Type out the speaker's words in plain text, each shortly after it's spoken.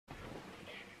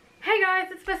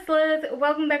guys, it's Miss Liz.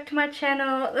 Welcome back to my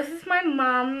channel. This is my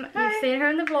mum. You've seen her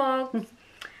in the vlogs.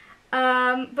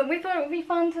 But we thought it would be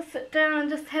fun to sit down and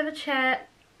just have a chat.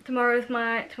 Tomorrow is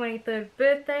my 23rd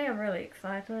birthday. I'm really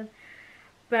excited.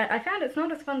 But I found it's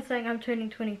not as fun saying I'm turning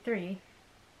 23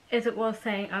 as it was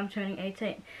saying I'm turning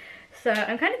 18. So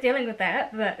I'm kind of dealing with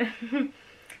that, but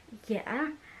yeah.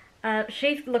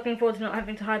 She's looking forward to not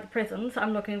having to hide the presents.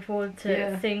 I'm looking forward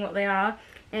to seeing what they are.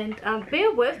 And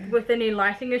bear with any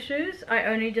lighting issues. I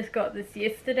only just got this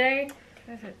yesterday.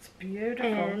 It's beautiful,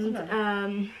 and isn't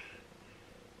it?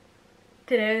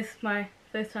 Today is my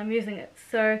first time using it.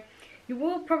 So you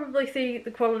will probably see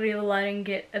the quality of the lighting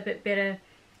get a bit better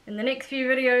in the next few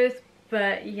videos.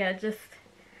 But yeah, just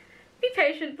be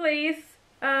patient please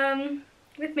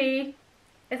with me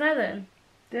as I learn.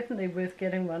 Definitely worth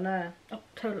getting one, eh? Oh,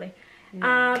 totally.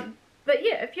 Yeah. But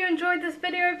yeah, if you enjoyed this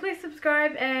video, please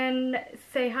subscribe and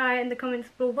say hi in the comments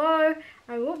below.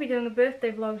 I will be doing a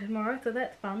birthday vlog tomorrow, so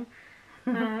that's fun.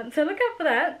 So look out for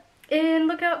that, and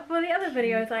look out for the other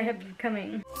videos I have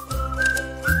coming.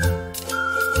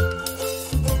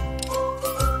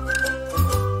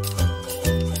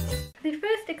 The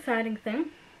first exciting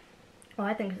thing, well,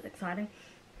 I think it's exciting,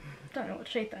 don't know what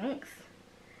she thinks,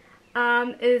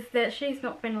 is that she's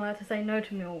not been allowed to say no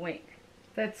to me all week.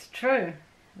 That's true.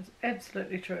 It's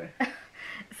absolutely true.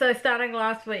 So starting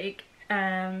last week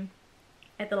at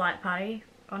the light party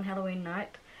on Halloween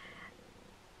night,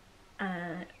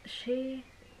 she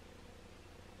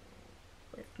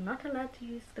was not allowed to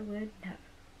use the word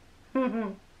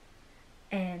no.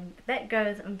 And that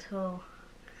goes until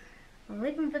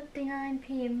 11:59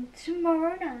 PM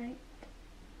tomorrow night.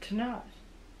 Tonight?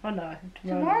 Oh no,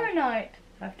 Tomorrow night.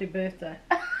 After your birthday.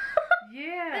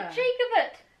 Yeah. The cheek of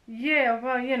it. Yeah,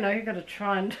 well, you know, you got to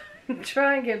try and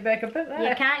get back a bit there.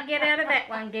 You can't get out of that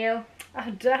one, girl.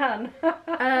 Oh, darn.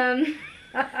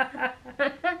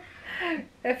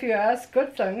 If you ask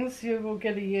good things, you will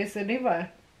get a yes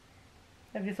anyway.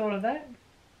 Have you thought of that?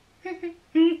 We'll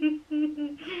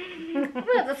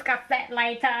discuss that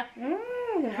later.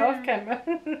 Off camera.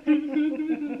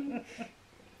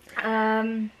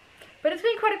 But it's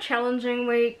been quite a challenging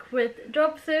week with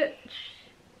job search.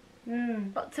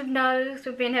 Lots of no's.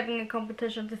 We've been having a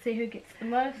competition to see who gets the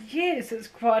most. Yes, it's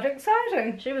quite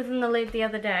exciting. She was in the lead the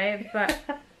other day, but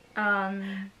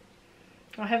I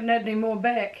haven't had any more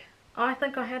back. I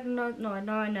think I had a no. No, I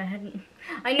hadn't.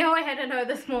 I know I had a no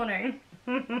this morning.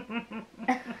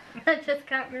 I just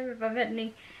can't remember if I've had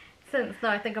any since. No,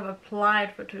 I think I've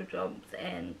applied for 2 jobs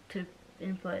and 2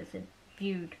 employers have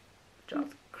viewed jobs.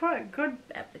 It's quite good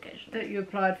Applications. that you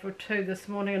applied for 2 this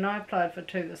morning and I applied for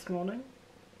 2 this morning.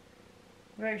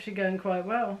 We're actually going quite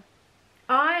well.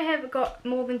 I have got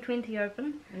more than 20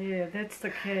 open. Yeah, that's the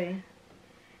key.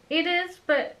 It is,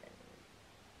 but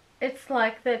it's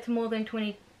like that's more than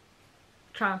 20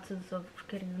 chances of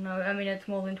getting a no. I mean, it's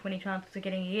more than 20 chances of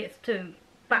getting a yes too.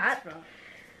 But That's right.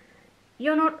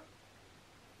 You're not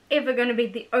ever going to be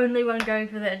the only one going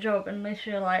for that job unless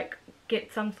you like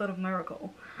get some sort of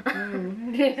miracle.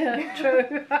 Yeah,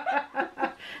 true.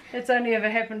 It's only ever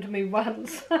happened to me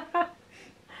once.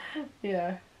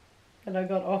 Yeah, and I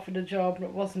got offered a job and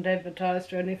it wasn't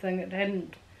advertised or anything. It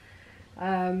hadn't.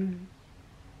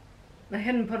 They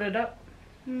hadn't put it up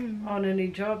on any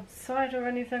job site or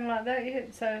anything like that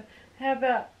yet. So how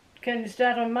about, can you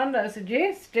start on Monday? I said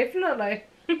yes, definitely.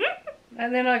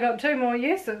 And then I got 2 more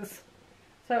yeses.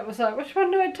 So it was like, which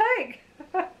one do I take?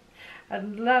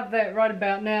 I'd love that right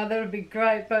about now. That would be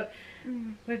great. But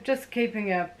we're just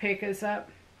keeping our peckers up.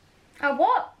 Oh,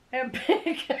 what? Our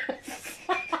peckers.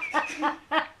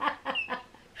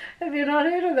 Have you not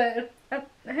heard of that? I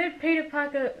heard Peter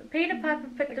Piper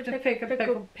picked a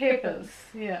pickled peppers.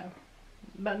 Yeah,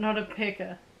 but not a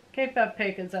pecker. Keep our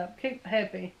peckers up. Keep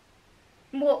happy.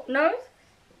 What, nose?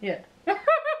 Yeah.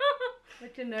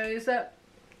 Put your nose up.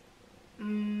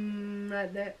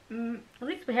 Like that. At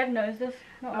least we have noses,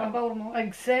 not like Voldemort.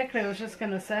 Exactly, I was just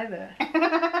going to say that.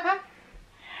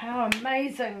 How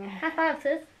amazing. High five,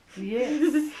 sis.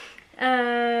 Yes.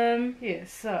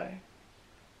 Yes, so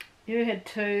you had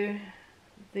 2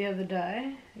 the other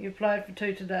day. You applied for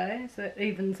 2 today, so that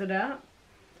evens it out.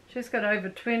 She's got over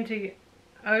 20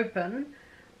 open.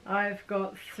 I've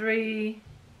got 3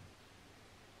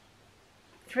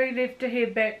 left to hear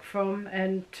back from,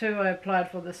 and 2 I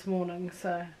applied for this morning,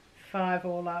 so 5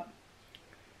 all up,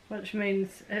 which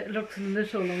means it looks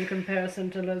little in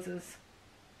comparison to Liz's.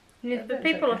 Yes, but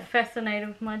people are fascinated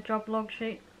with my job log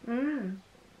sheet.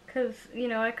 Because, you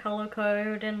know, I colour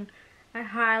code and I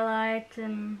highlight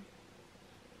and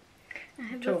I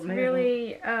have this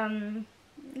really,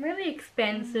 really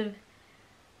expansive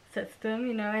system.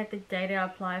 You know, I had the date I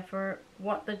applied for it,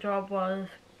 what the job was,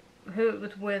 who it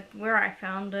was with, where I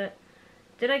found it.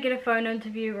 Did I get a phone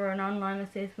interview or an online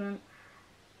assessment?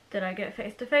 Did I get a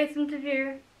face-to-face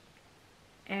interview?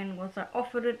 And was I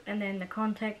offered it? And then the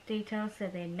contact details, so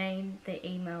their name, their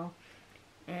email,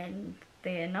 and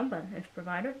their number if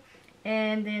provided.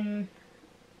 And then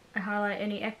I highlight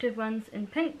any active ones in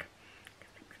pink,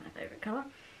 because pink's my favourite colour.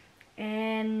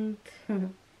 And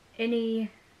any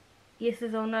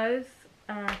yeses or nos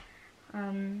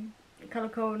colour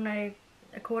coordinate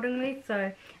accordingly.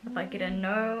 So if I get a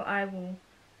no, I will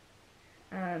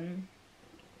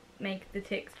make the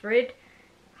text red,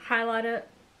 highlight it.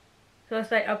 So I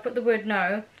say I'll put the word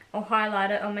no, I'll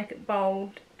highlight it, I'll make it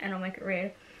bold, and I'll make it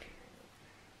red.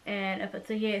 And if it's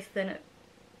a yes, then it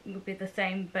will be the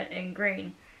same but in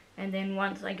green. And then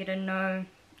once I get a no,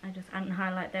 I just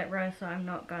unhighlight that row, so I'm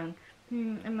not going,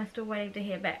 am I still waiting to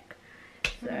hear back?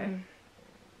 So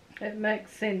it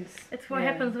makes sense. It's what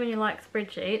happens when you like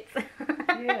spreadsheets.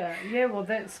 yeah, well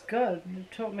that's good. You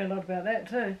taught me a lot about that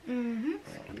too.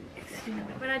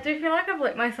 But I do feel like I've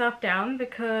let myself down,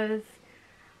 because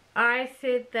I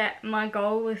said that my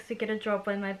goal was to get a job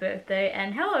by my birthday,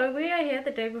 and hello, we are here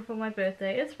the day before my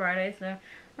birthday. It's Friday, so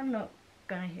I'm not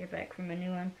gonna hear back from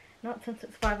anyone. Not since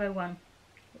it's 5:01.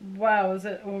 Wow, is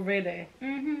it already?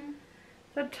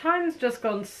 The time's just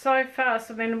gone so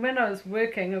fast. I mean, when I was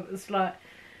working, it was like,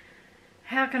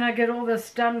 how can I get all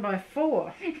this done by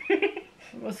 4? It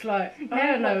was like, I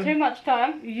don't know. Too much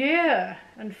time. Yeah,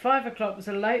 and 5 o'clock was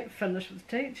a late finish with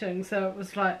teaching, so it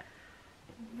was like,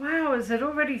 wow, is it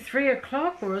already 3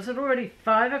 o'clock or is it already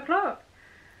 5 o'clock?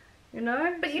 You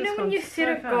know? But you know when you set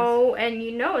a goal and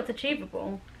you know it's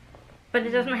achievable, but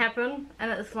it doesn't happen,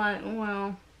 and it's like,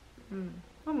 well,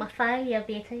 I'm a failure,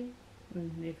 Betty.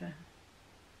 Never.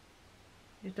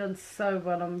 You've done so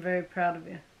well. I'm very proud of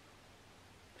you.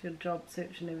 Your job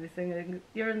search and everything.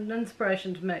 You're an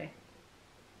inspiration to me.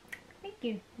 Thank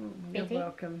you, You're Betty.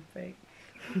 welcome, Frank.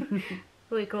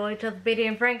 We call each other Betty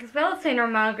and Frank as well as Tina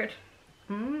and Margaret.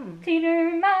 Tina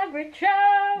and Margaret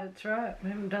show! That's right. We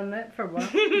haven't done that for a while.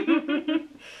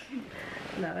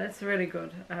 No, that's really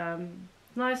good.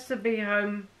 Nice to be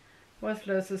home with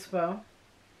Liz as well,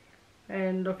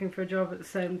 and looking for a job at the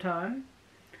same time.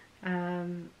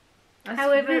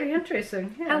 That's very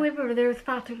interesting. Yeah. However, there is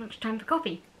far too much time for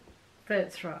coffee.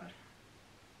 That's right.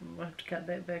 We'll have to cut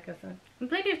that back, I think. And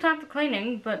plenty of time for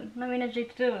cleaning, but no energy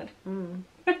to do it.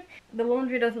 The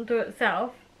laundry doesn't do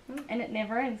itself, and it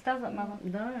never ends, does it, Mother?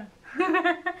 No.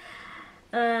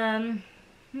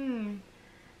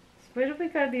 So where did we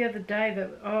go the other day?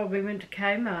 We went to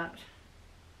Kmart.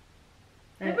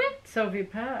 Did we? Sylvia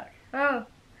Park. Oh.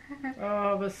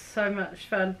 Oh, it was so much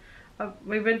fun.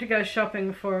 We went to go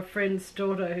shopping for a friend's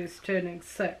daughter who's turning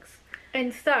 6.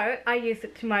 And so, I used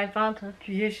it to my advantage.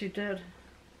 Yes, you did.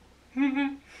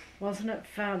 Wasn't it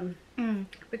fun?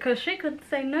 Because she couldn't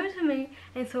say no to me,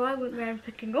 and so I went around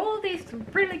picking all these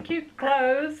really cute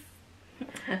clothes.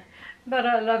 But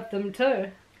I loved them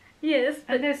too. Yes,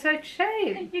 but and they're so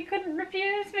cheap. You couldn't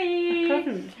refuse me. I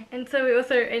couldn't. And so we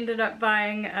also ended up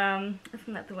buying,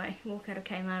 isn't that the way? Walk out of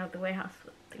Kmart of the warehouse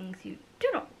with things you do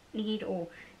not need or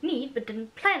need but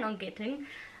didn't plan on getting.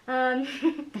 A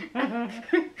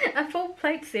full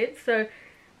plate set, so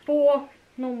 4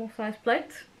 normal size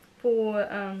plates, 4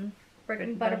 bread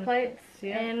and butter plates,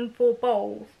 and 4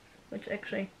 bowls, which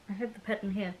actually, I have the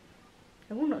pattern here.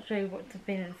 I will not show you what's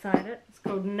been inside it. It's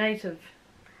called Native.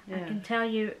 I can tell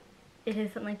you it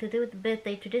has something to do with the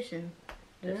birthday tradition.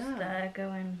 Just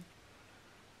go and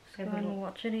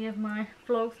watch any of my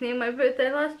vlogs near my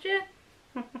birthday last year.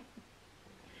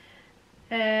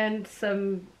 And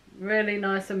some really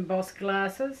nice embossed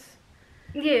glasses.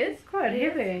 Yes. Quite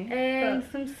heavy. And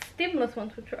some stemless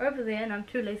ones which are over there, and I'm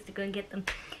too lazy to go and get them.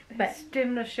 But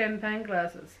stemless champagne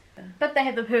glasses. But they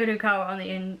have the Purdue colour on the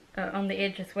end, on the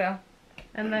edge as well.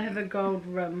 And they have a gold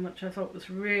rim, which I thought was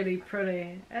really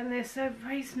pretty. And they're so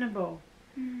reasonable.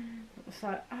 It's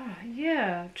like, oh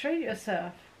yeah, treat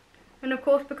yourself. And of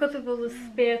course, because of all the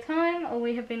spare time,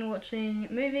 we have been watching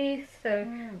movies. So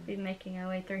we've been making our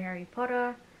way through Harry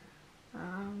Potter.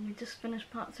 We just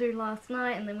finished part 2 last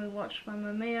night, and then we watched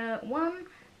Mamma Mia 1,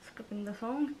 skipping the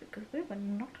songs because we were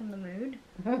not in the mood.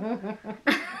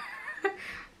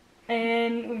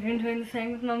 And we've been doing the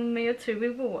same with Mamma Mia 2. We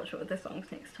will watch it with the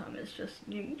songs next time. It's just,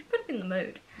 you put it in the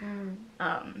mood.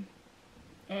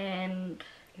 And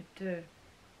you do.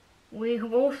 We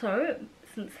have also,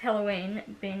 since Halloween,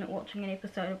 been watching an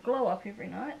episode of Glow Up every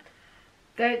night.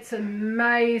 That's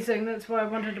amazing. That's why I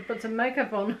wanted to put some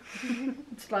makeup on.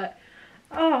 It's like,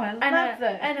 oh, I love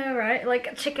that. I know, right?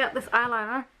 Like, check out this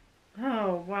eyeliner.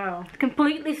 Oh, wow.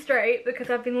 Completely straight because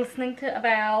I've been listening to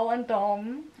Val and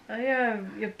Dom. Oh, yeah,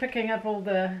 you're picking up all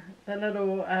the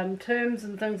little terms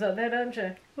and things like that, aren't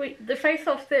you? The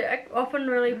face-offs, they're often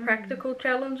really practical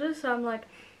challenges, so I'm like,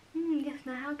 yes,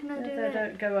 now how can I do They that?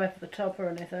 don't go over the top or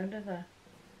anything, do they?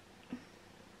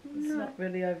 It's No. not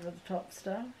really over the top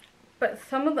stuff. But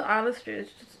some of the artistry is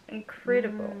just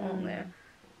incredible on there.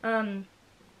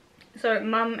 So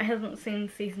Mum hasn't seen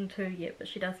season 2 yet, but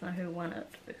she does know who won it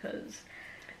because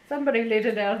Somebody let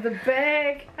it out of the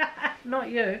bag. Not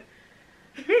you.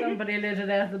 Somebody let it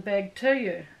out of the bag to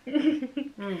you.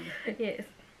 yes.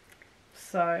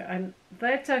 So, and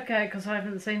that's okay because I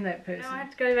haven't seen that person. Now I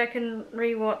have to go back and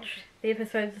re-watch the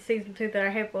episodes of season 2 that I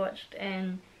have watched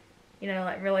and, you know,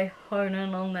 like really hone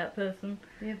in on that person.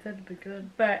 Yeah, that'd be good.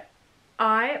 But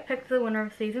I picked the winner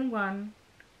of season 1,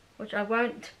 which I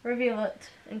won't reveal it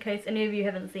in case any of you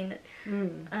haven't seen it.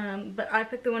 But I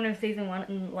picked the winner of season 1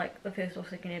 in like the first or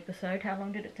second episode. How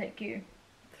long did it take you?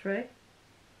 3.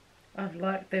 I've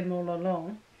liked them all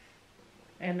along.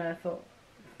 And I thought,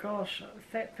 gosh,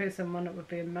 if that person won, it would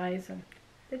be amazing.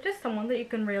 They're just someone that you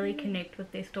can really connect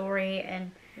with their story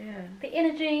and Yeah, the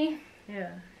energy.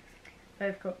 yeah.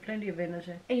 They've got plenty of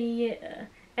energy. Yeah.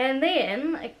 And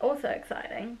then, like, also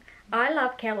exciting, I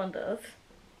love calendars.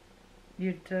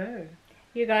 You do.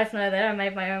 You guys know that I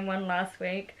made my own one last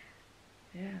week.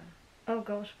 Yeah. Oh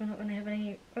gosh, we're not gonna have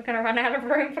any. We're gonna run out of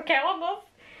room for calendars.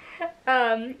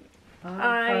 I'll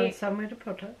I- find somewhere to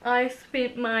put it. I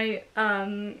spent my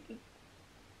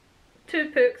 2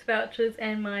 perks vouchers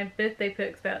and my birthday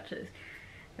perks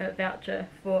voucher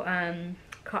for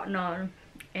Cotton On,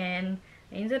 and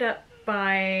I ended up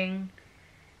buying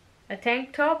a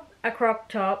tank top, a crop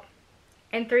top,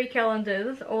 and 3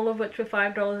 calendars, all of which were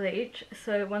 $5 each.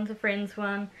 So one's a Friends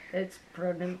one, It's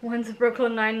brilliant. one's a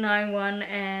Brooklyn Nine-Nine one,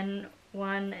 and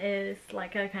one is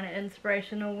like a kind of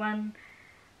inspirational one.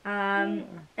 And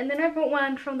then I bought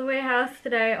one from the warehouse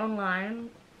today online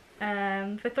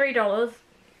for $3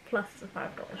 plus the $5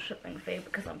 shipping fee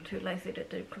because I'm too lazy to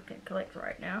do click and collect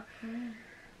right now.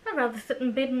 I'd rather sit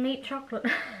in bed and eat chocolate.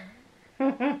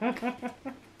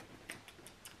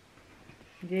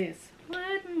 Yes.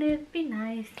 Wouldn't it be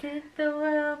nice if the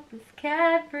world was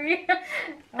cat-free?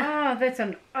 Oh, that's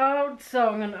an old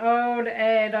song, an old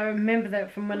ad. I remember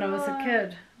that from when I was a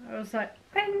kid. I was like,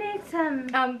 I need some.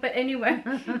 But anyway,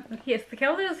 yes, the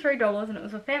calendar was $3 and it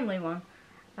was a family one,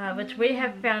 which we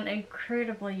have found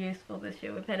incredibly useful this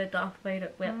year. We've had a Darth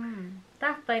Vader,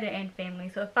 Darth Vader and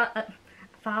family, so a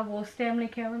Star Wars family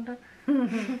calendar.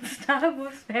 Star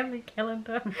Wars family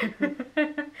calendar.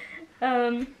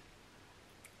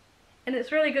 And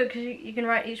it's really good because you can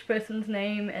write each person's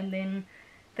name and then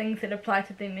things that apply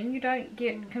to them, and you don't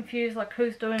get confused like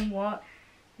who's doing what.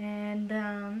 And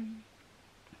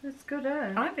That's good,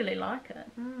 eh? I really like it.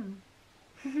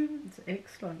 It's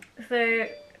excellent. So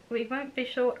we won't be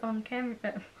short on cameras.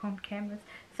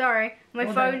 Sorry, my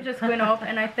Well phone done. just went off,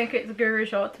 and I think it's Guru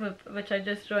Shots, which I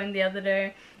just joined the other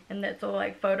day, and that's all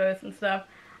like photos and stuff.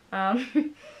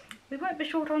 We won't be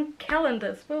short on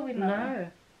calendars, will we? No.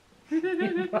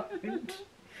 You won't.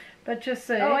 But just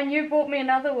see. Oh, and you bought me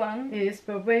another one. Yes,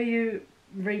 but where you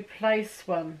replace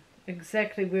one,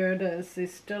 exactly where it is,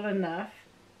 there's still enough,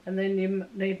 and then you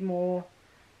need more,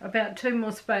 about 2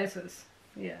 more spaces.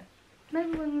 Yeah.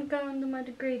 Maybe when we go under my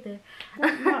degree there.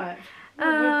 Well, might.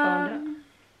 We'll find it.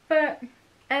 But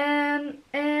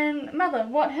and Mother,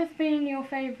 what has been your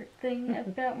favourite thing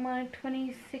about my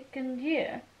 22nd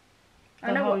year? I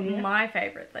The know whole what year? my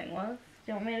favourite thing was.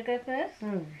 Do you want me to go first?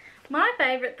 Mm. My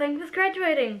favourite thing was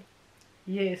graduating.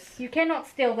 Yes, You cannot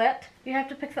steal that. You have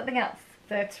to pick something else.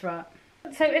 that's right.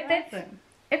 So if Nothing.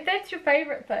 that's your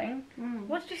favourite thing,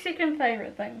 what's your second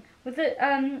favourite thing? Was it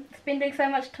spending so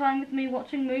much time with me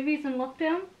watching movies in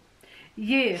lockdown?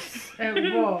 Yes,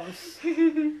 it was.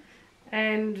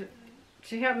 And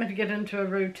she helped me to get into a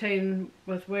routine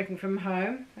with working from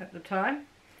home at the time.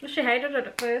 She hated it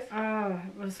at first. Oh,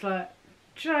 it was like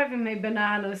driving me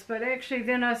bananas, but actually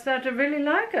then I started to really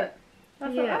like it. I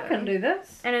thought, Yeah. I can do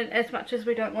this. And as much as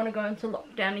we don't want to go into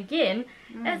lockdown again,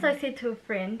 as I said to a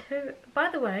friend who, by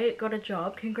the way, got a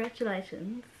job,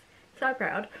 congratulations, so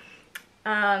proud.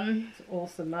 It's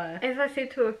awesome, eh? As I said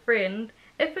to a friend,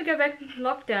 if we go back into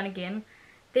lockdown again,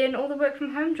 then all the work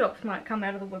from home jobs might come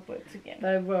out of the woodworks again.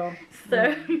 They will.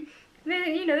 So,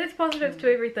 there's positives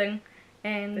to everything.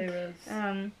 And There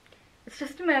is. it's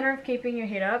just a matter of keeping your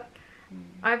head up.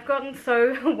 I've gotten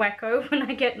so wacko when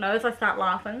I get no's, I start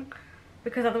laughing.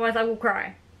 Because otherwise I will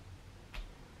cry.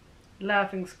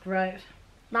 Laughing's great.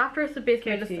 Laughter is the best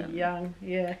Keeps you medicine. young,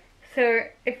 yeah. So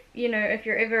if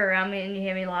you're ever around me and you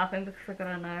hear me laughing because I got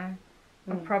a no,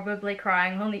 I'm probably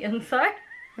crying on the inside.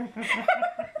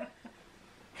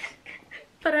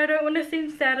 But I don't want to seem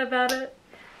sad about it.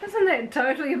 Isn't that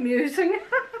totally amusing?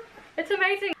 It's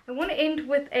amazing. I want to end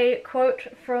with a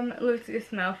quote from Lucius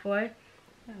Malfoy.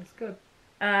 That's good.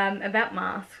 About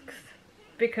masks.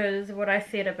 Because what I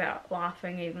said about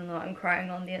laughing even though I'm crying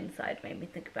on the inside made me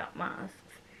think about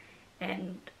masks.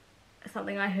 And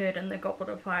something I heard in the Goblet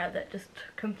of Fire that just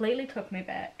completely took me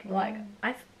back. Like,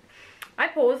 I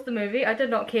paused the movie. I did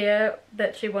not care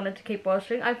that she wanted to keep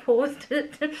watching. I paused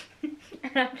it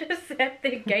and I just sat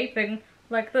there gaping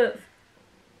like this.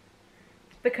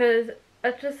 Because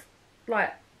it just,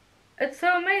 like, it's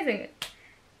so amazing.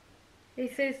 He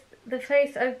says, "The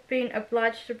face I've been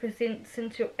obliged to present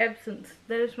since your absence,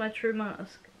 that is my true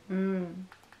mask." And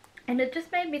it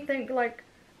just made me think, like,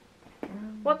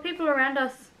 what people around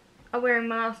us are wearing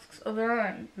masks of their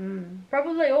own.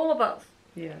 Probably all of us.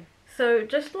 Yeah. So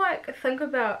just, like, think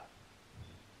about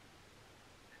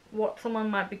what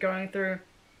someone might be going through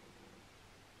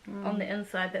on the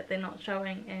inside that they're not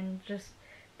showing, and just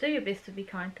do your best to be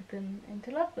kind to them and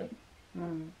to love them.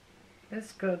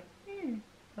 That's good.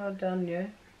 Well done, you.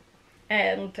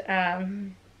 And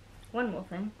one more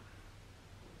thing.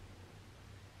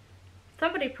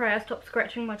 Somebody pray I stop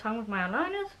scratching my tongue with my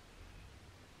eyeliners.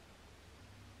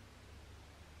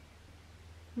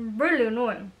 Really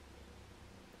annoying.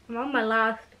 I'm on my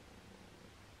last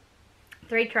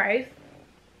 3 trays.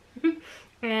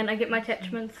 And I get my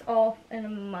attachments off in a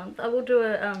month. I will do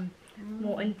a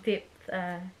more in-depth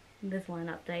Invisalign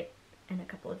update in a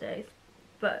couple of days.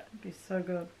 But It'd be so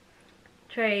good.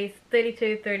 trays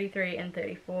 32, 33 and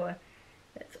 34.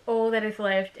 That's all that is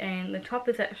left, and the top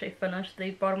is actually finished.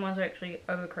 The bottom ones are actually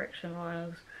overcorrection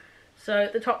lines. So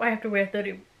the top I have to wear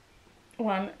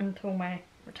 31 until my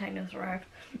retainers arrive.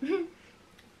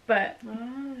 But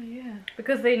yeah.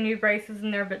 because they're new braces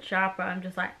and they're a bit sharper, I'm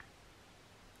just like,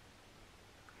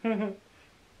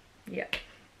 yeah.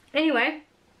 Anyway,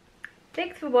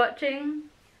 thanks for watching.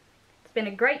 It's been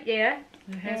a great year.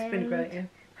 It has been great, yeah.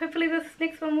 Hopefully this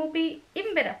next one will be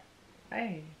even better.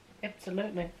 Hey,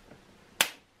 absolutely.